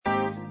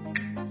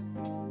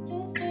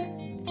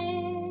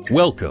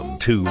Welcome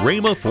to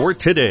Rhema for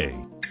Today.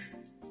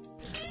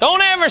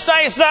 Don't ever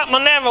say something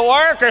will never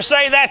work or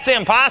say that's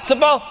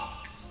impossible.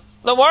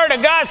 The Word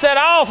of God said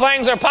all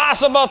things are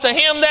possible to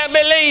him that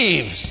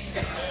believes.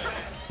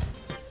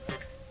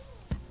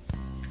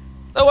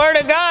 The Word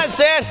of God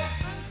said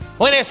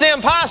when it's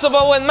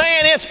impossible with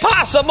man, it's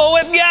possible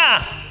with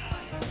God.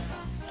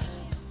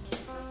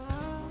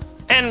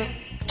 And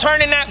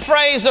turning that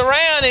phrase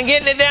around and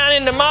getting it down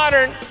into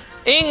modern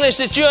English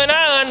that you and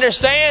I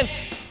understand,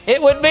 it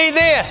would be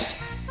this: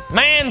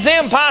 man's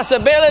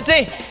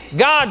impossibility,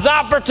 God's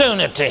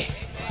opportunity,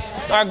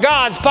 or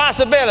God's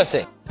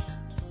possibility.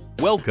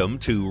 Welcome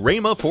to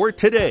Rhema for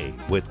Today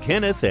with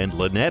Kenneth and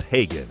Lynette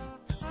Hagin.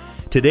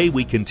 Today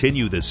we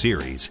continue the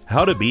series,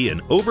 How to Be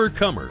an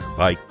Overcomer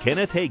by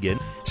Kenneth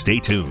Hagin. Stay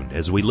tuned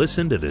as we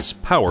listen to this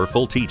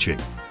powerful teaching.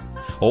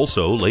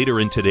 Also, later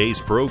in today's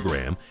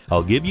program,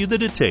 I'll give you the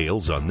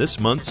details on this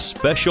month's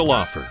special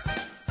offer.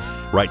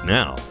 Right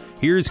now,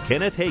 here's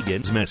Kenneth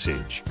Hagin's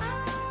message.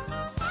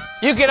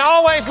 You can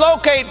always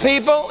locate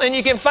people and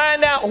you can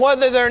find out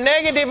whether they're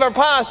negative or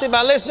positive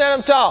by listening to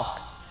them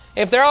talk.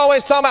 If they're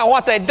always talking about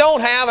what they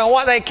don't have and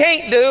what they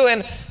can't do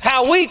and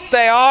how weak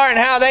they are and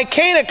how they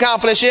can't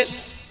accomplish it,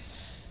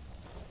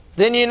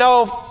 then you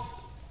know,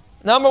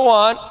 number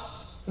one,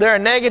 they're a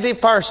negative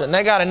person.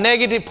 They got a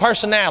negative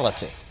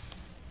personality.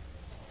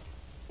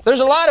 There's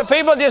a lot of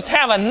people just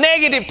have a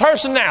negative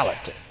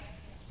personality.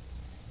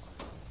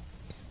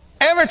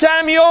 Every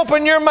time you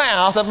open your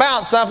mouth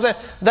about something,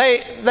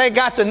 they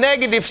got the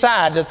negative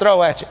side to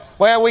throw at you.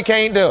 Well, we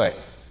can't do it.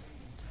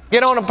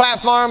 Get on a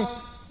platform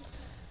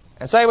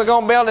and say we're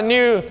going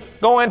to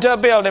go into a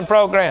building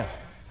program.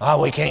 Oh,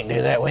 we can't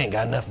do that. We ain't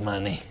got enough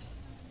money.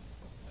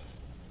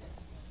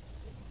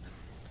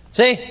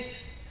 See,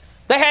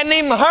 they hadn't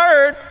even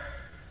heard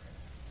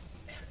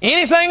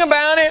anything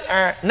about it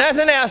or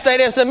nothing else. They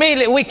just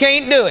immediately, we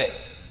can't do it.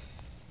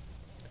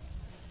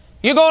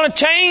 You're going to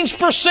change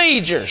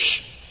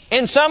procedures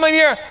in some of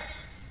your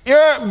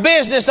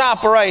business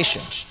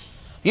operations.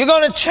 You're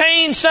going to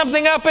change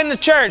something up in the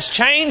church,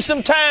 change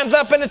some times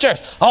up in the church.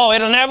 Oh,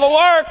 it'll never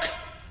work.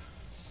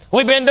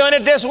 We've been doing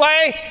it this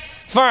way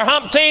for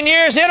 18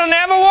 years. It'll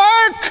never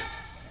work.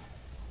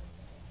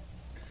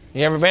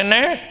 You ever been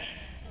there?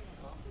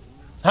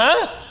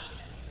 Huh?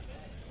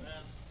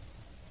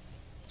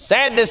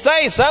 Sad to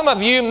say, some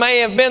of you may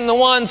have been the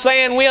one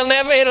saying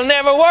it'll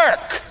never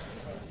work.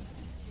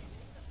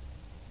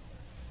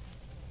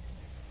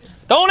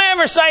 Don't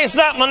ever say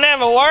something will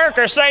never work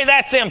or say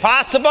that's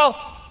impossible.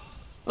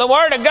 The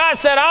Word of God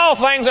said all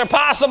things are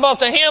possible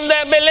to him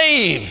that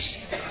believes.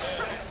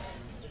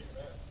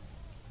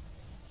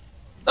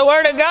 The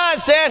Word of God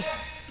said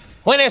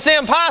when it's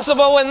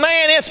impossible with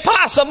man, it's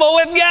possible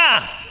with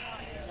God.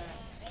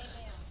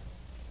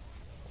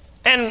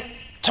 And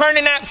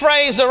turning that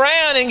phrase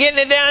around and getting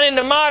it down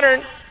into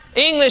modern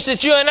English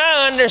that you and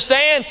I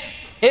understand,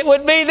 it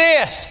would be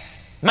this: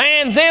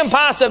 man's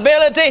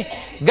impossibility,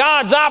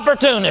 God's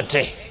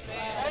opportunity,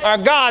 or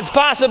God's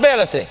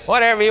possibility,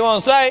 whatever you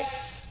want to say.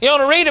 You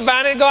want to read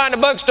about it, go out in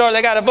the bookstore.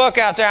 They got a book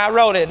out there. I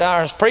wrote it.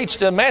 I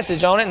preached a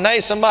message on it,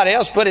 and somebody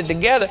else put it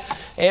together.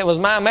 It was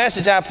my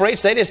message I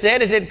preached. They just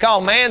edited it,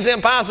 called Man's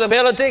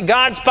Impossibility,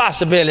 God's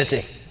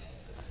Possibility.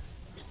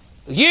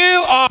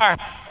 You are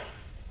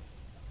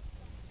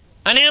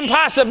an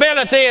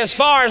impossibility as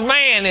far as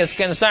man is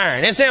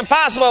concerned. It's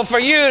impossible for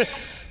you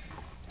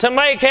to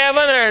make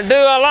heaven or do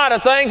a lot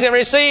of things and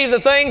receive the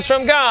things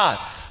from God.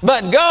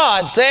 But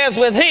God says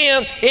with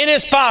him it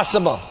is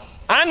possible.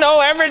 I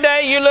know every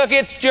day you look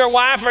at your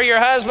wife or your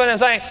husband and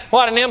think,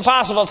 what an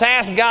impossible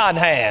task God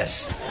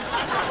has.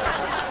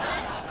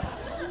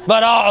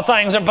 But all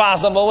things are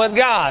possible with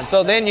God.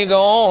 So then you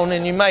go on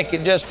and you make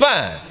it just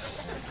fine.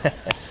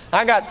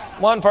 I got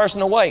one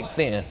person awake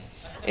then.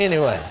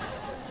 Anyway.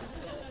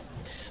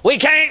 We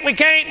can't.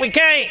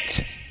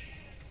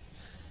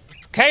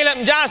 Caleb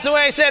and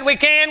Joshua said, we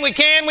can.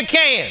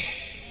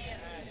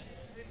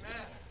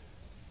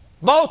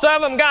 Both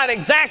of them got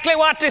exactly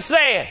what they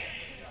said.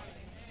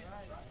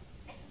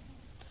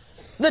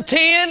 The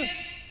 10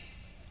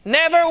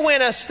 never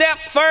went a step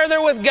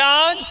further with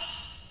God.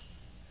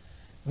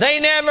 They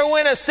never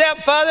went a step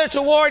further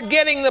toward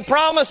getting the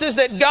promises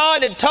that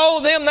God had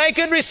told them they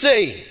could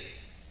receive.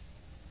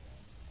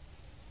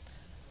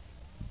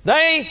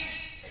 They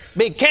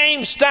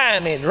became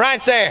stymied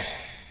right there.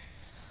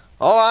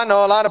 Oh, I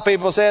know a lot of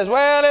people says,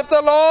 well, if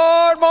the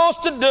Lord wants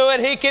to do it,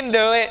 he can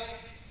do it.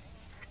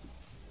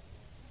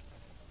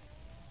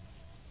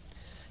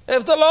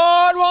 If the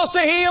Lord wants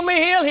to heal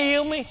me, he'll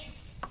heal me.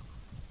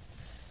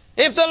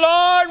 If the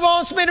Lord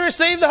wants me to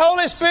receive the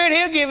Holy Spirit,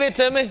 he'll give it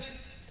to me.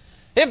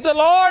 If the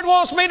Lord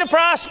wants me to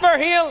prosper,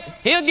 he'll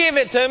give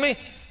it to me.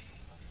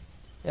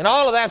 And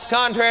all of that's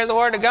contrary to the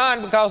Word of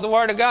God, because the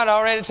Word of God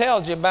already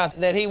tells you about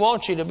that he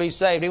wants you to be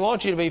saved. He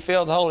wants you to be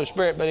filled with the Holy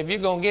Spirit. But if you're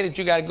going to get it,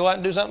 you got to go out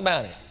and do something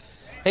about it.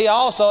 He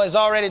also has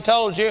already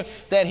told you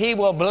that he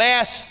will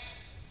bless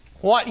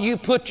what you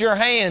put your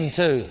hand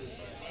to.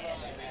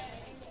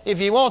 If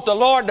you want the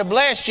Lord to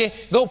bless you,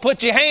 go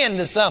put your hand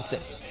to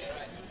something.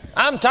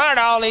 I'm tired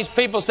of all these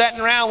people sitting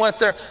around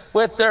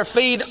with their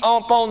feet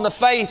up on the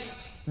faith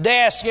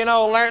desk,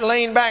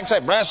 lean back and say,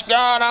 bless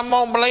God, I'm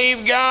going to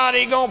believe God,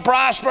 He's going to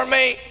prosper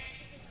me.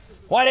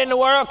 What in the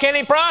world can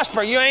He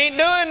prosper? You ain't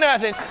doing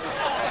nothing.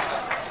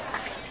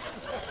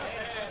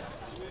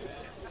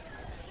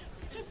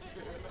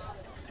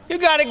 You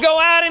got to go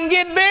out and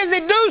get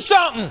busy, do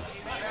something.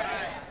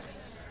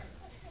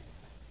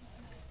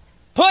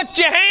 Put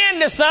your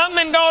hand to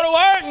something and go to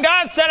work, and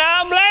God said,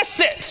 I'll bless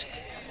it.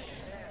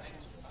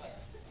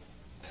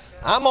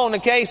 I'm on the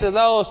case of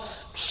those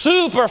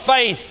super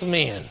faith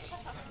men.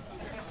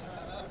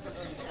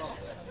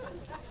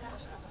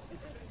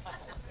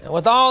 And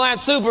with all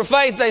that super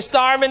faith, they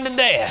starving to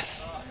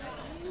death.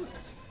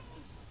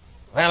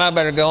 Well, I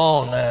better go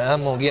on now.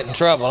 I'm going to get in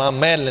trouble. I'm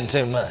meddling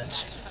too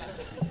much.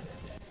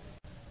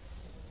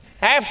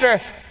 After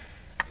a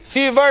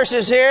few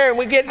verses here,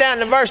 we get down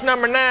to verse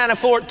number 9 of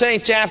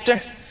 14th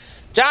chapter.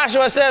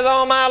 Joshua says,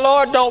 oh my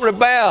Lord, don't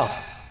rebel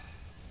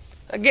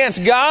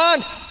against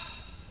God.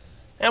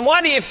 And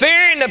what are you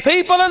fearing the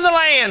people of the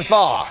land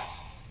for?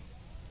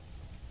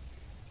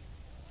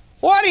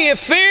 What are you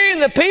fearing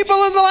the people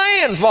of the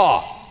land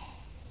for?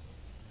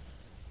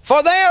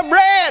 For they are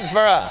bread for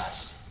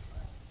us.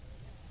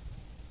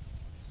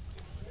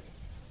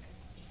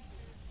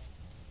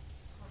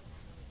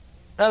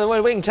 In other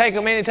words, we can take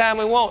them anytime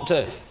we want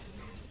to.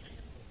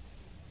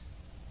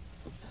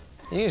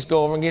 You just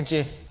go over and get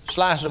you a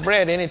slice of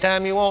bread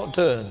anytime you want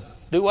to. And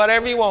do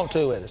whatever you want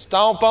to with it.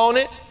 Stomp on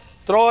it,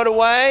 throw it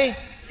away,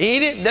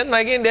 eat it. Doesn't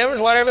make any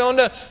difference, whatever you want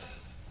to do.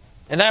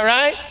 Isn't that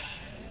right?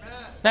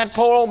 That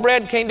poor old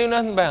bread can't do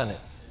nothing about it.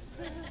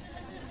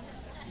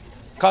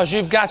 Because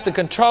you've got the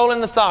control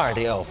and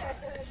authority over it.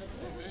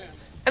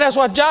 And that's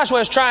what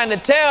Joshua is trying to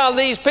tell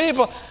these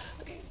people.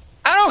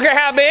 I don't care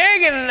how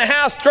big and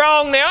how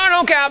strong they are. I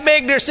don't care how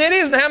big their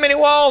cities and how many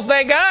walls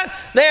they got.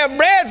 They have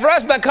bread for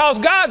us because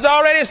God's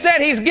already said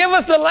He's given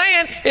us the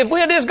land if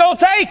we'll just go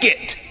take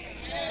it.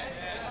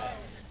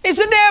 He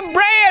said they have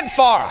bread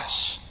for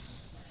us.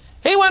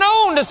 He went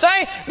on to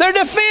say their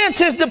defense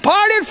has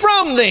departed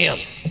from them.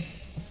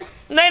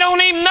 And they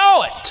don't even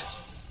know it.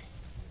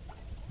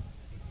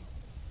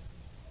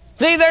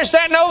 See, they're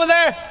sitting over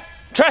there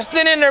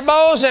trusting in their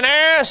bows and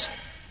arrows.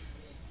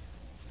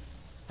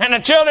 And the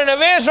children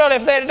of Israel,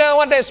 if they'd done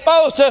what they're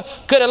supposed to,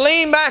 could have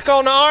leaned back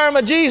on the arm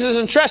of Jesus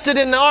and trusted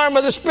in the arm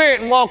of the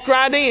Spirit and walked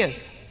right in.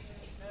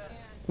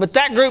 But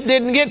that group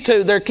didn't get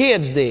to. Their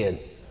kids did.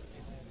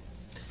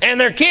 And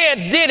their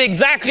kids did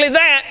exactly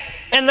that,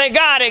 and they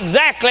got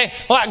exactly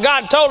what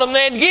God told them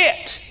they'd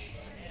get.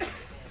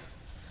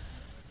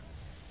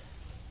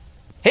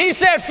 He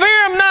said,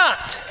 fear them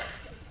not.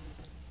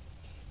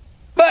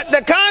 But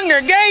the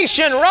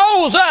congregation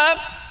rose up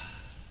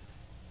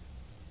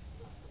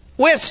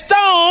with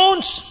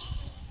stones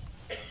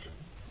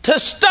to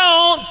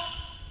stone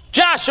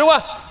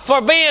Joshua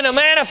for being a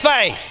man of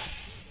faith.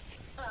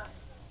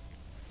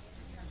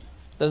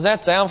 Does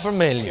that sound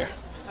familiar?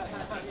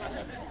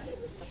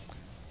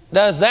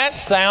 Does that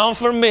sound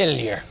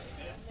familiar?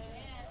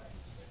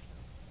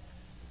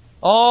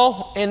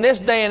 Oh, in this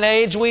day and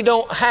age, we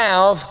don't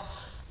have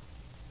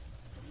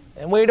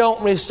and we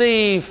don't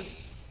receive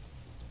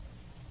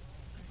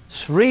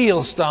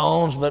real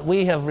stones, but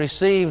we have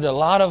received a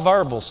lot of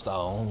verbal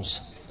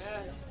stones.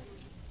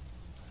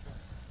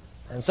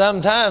 And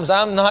sometimes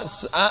I'm not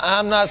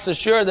so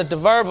sure that the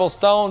verbal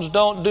stones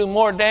don't do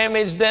more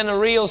damage than a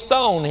real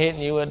stone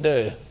hitting you would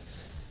do.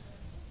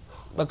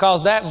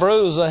 Because that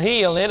bruise will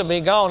heal and it'll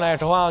be gone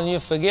after a while and you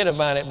forget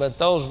about it. But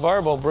those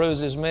verbal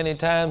bruises, many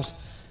times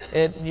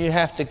you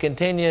have to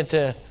continue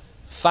to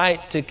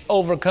fight to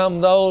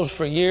overcome those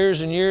for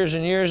years and years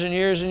and years and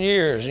years and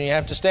years. And you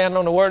have to stand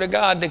on the Word of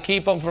God to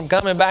keep them from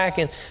coming back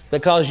and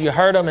because you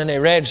hurt them and they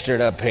registered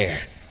up here.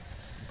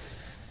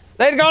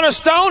 They're going to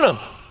stone them.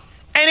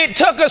 And it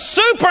took a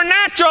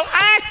supernatural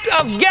act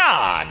of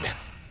God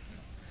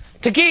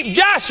to keep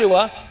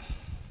Joshua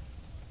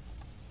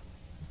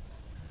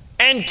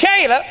and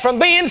Caleb from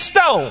being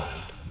stoned.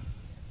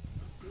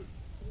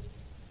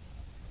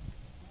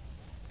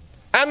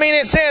 I mean,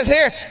 it says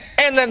here,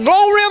 and the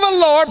glory of the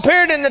Lord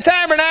appeared in the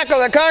tabernacle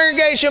of the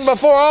congregation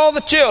before all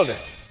the children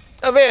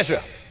of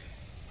Israel.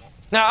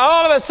 Now,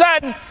 all of a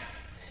sudden,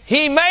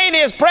 He made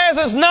His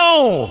presence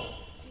known.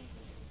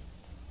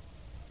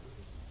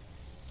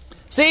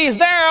 See, He's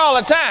there all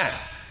the time.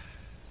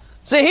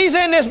 See, He's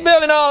in this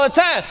building all the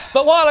time.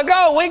 But a while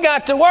ago, we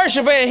got to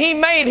worship Him, and He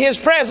made His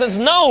presence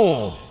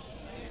known.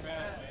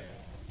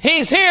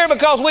 He's here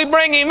because we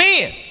bring Him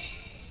in.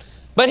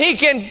 But He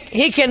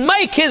can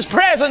make His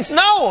presence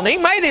known. He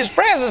made His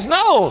presence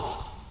known.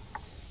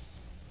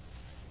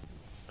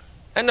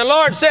 And the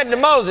Lord said to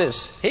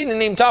Moses, He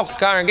didn't even talk to the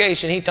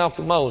congregation, He talked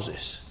to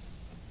Moses.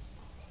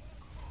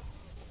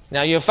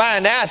 Now you'll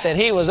find out that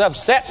He was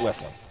upset with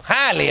them,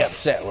 highly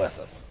upset with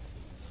them.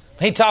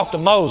 He talked to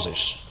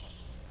Moses.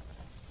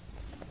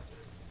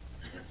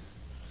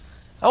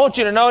 I want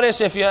you to notice,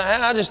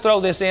 I'll just throw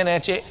this in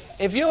at you.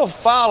 If you'll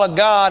follow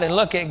God and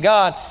look at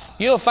God,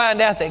 you'll find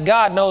out that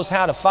God knows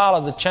how to follow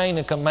the chain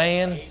of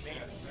command.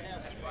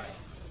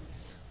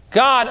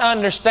 God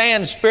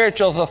understands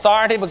spiritual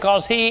authority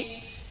because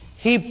He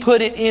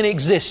put it in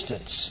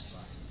existence.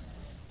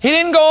 He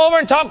didn't go over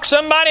and talk to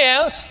somebody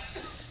else.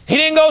 He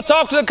didn't go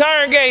talk to the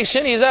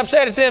congregation. He's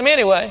upset at them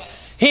anyway.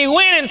 He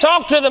went and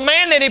talked to the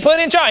man that He put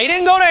in charge. He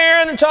didn't go to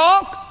Aaron and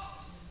talk.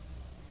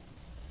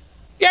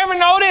 You ever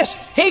notice?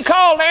 He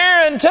called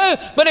Aaron too,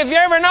 but if you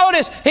ever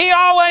notice, he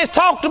always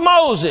talked to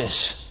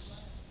Moses.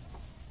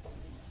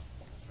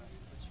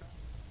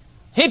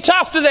 He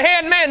talked to the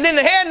head man, then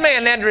the head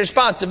man had the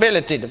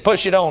responsibility to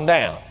push it on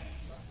down.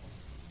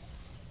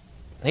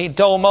 He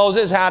told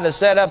Moses how to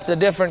set up the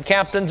different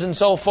captains and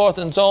so forth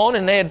and so on,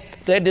 and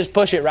they'd just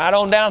push it right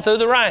on down through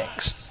the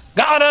ranks.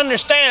 God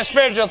understands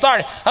spiritual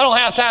authority. I don't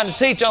have time to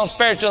teach on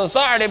spiritual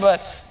authority,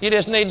 but you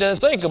just need to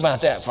think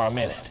about that for a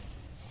minute.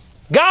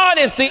 God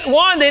is the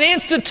one that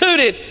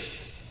instituted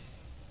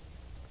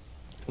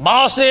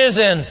bosses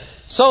and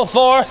so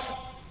forth.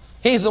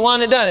 He's the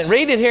one that done it.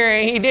 Read it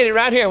here. He did it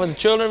right here with the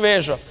children of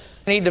Israel.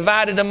 And He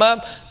divided them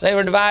up. They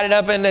were divided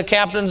up into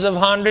captains of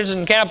hundreds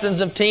and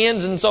captains of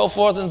tens and so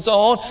forth and so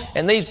on.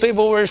 And these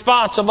people were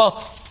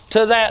responsible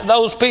to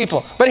those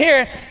people. But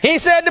here, He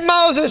said to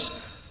Moses,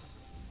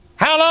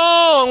 how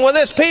long will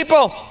this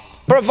people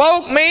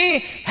provoke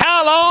me?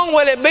 How long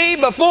will it be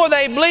before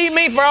they believe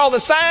me for all the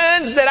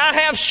signs that I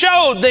have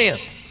showed them?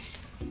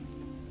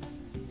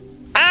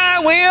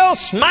 I will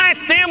smite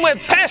them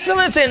with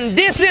pestilence and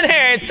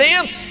disinherit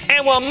them,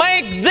 and will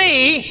make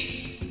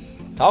thee,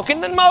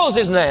 talking to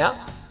Moses now,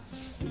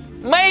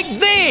 make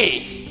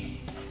thee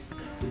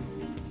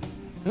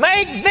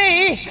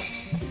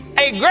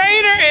a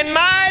greater and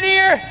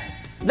mightier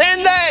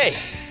than they.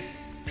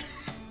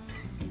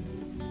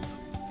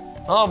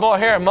 Oh boy,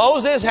 here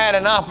Moses had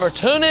an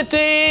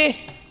opportunity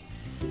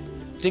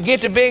to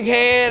get the big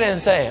head and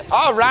say,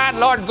 all right,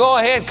 Lord, go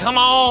ahead, come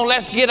on,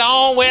 let's get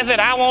on with it.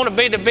 I want to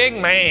be the big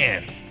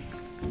man.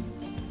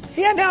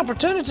 He had the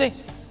opportunity.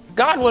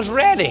 God was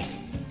ready.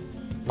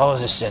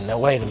 Moses said, now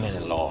wait a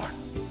minute, Lord.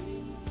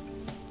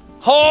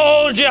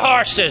 Hold your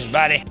horses,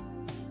 buddy.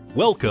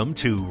 Welcome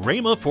to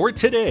Rhema for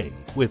Today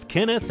with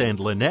Kenneth and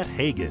Lynette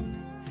Hagin.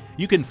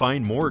 You can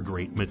find more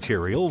great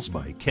materials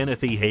by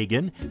Kenneth E.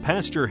 Hagin,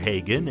 Pastor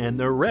Hagin, and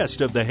the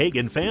rest of the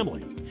Hagin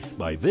family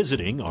by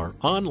visiting our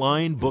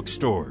online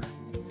bookstore.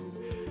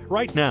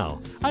 Right now,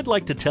 I'd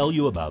like to tell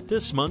you about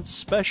this month's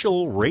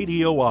special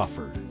radio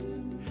offer.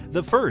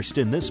 The first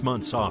in this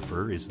month's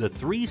offer is the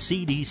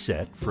 3-CD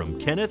set from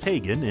Kenneth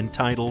Hagin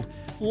entitled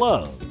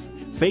Love,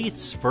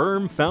 Faith's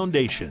Firm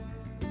Foundation.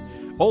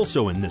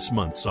 Also in this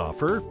month's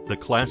offer, the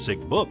classic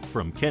book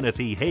from Kenneth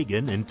E.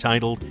 Hagin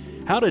entitled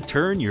How to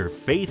Turn Your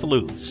Faith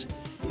Loose,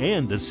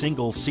 and the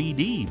single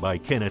CD by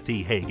Kenneth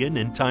E. Hagin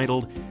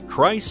entitled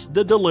Christ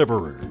the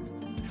Deliverer,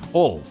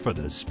 all for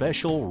the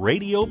special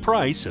radio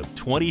price of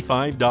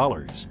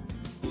 $25.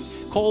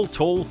 Call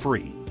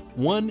toll-free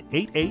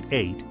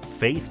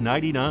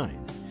 1-888-FAITH-99.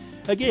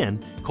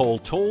 Again, call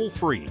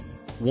toll-free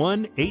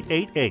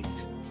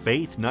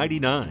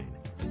 1-888-FAITH-99.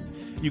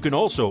 You can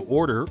also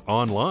order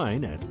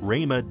online at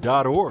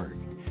rhema.org.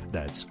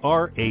 That's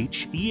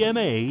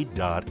RHEMA.org.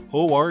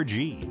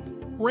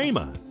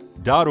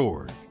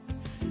 rhema.org.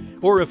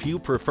 Or if you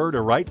prefer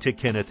to write to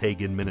Kenneth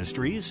Hagin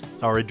Ministries,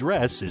 our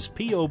address is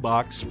P.O.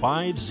 Box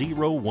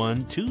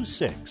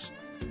 50126,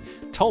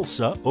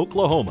 Tulsa,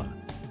 Oklahoma,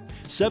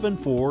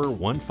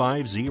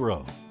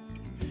 74150.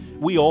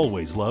 We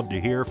always love to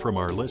hear from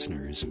our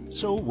listeners,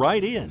 so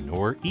write in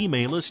or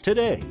email us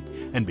today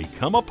and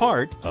become a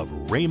part of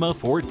Rhema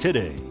for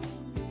Today.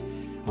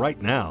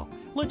 Right now,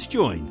 let's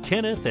join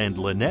Kenneth and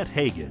Lynette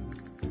Hagin.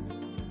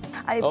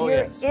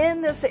 If you're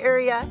in this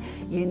area,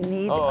 you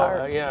need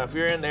if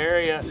you're in the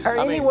area. Or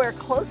anywhere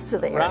close to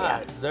the area.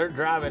 Right. They're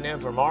driving in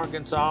from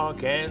Arkansas,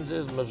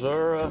 Kansas,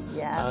 Missouri.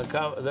 Yes.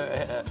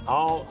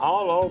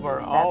 All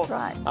over. That's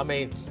right. I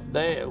mean,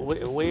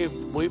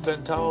 we've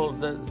been told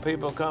that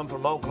people come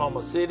from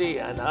Oklahoma City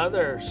and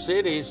other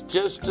cities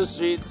just to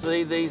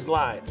see these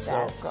lights.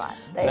 That's right.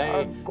 They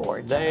are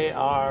gorgeous. They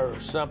are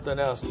something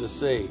else to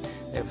see.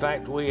 In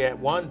fact, at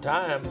one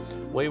time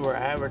we were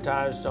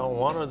advertised on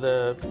one of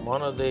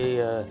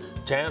the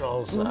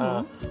channels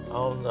on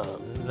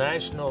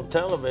national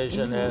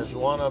television as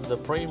one of the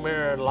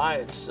premier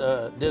lights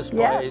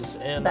displays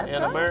in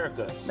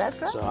America.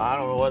 That's right. So I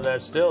don't know whether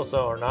that's still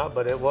so or not,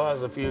 but it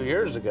was a few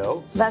years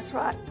ago. That's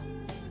right.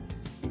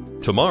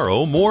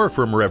 Tomorrow, more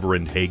from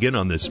Reverend Hagin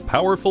on this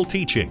powerful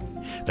teaching.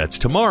 That's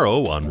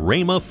tomorrow on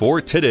Rhema for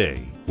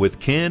Today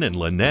with Ken and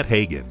Lynette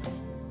Hagin.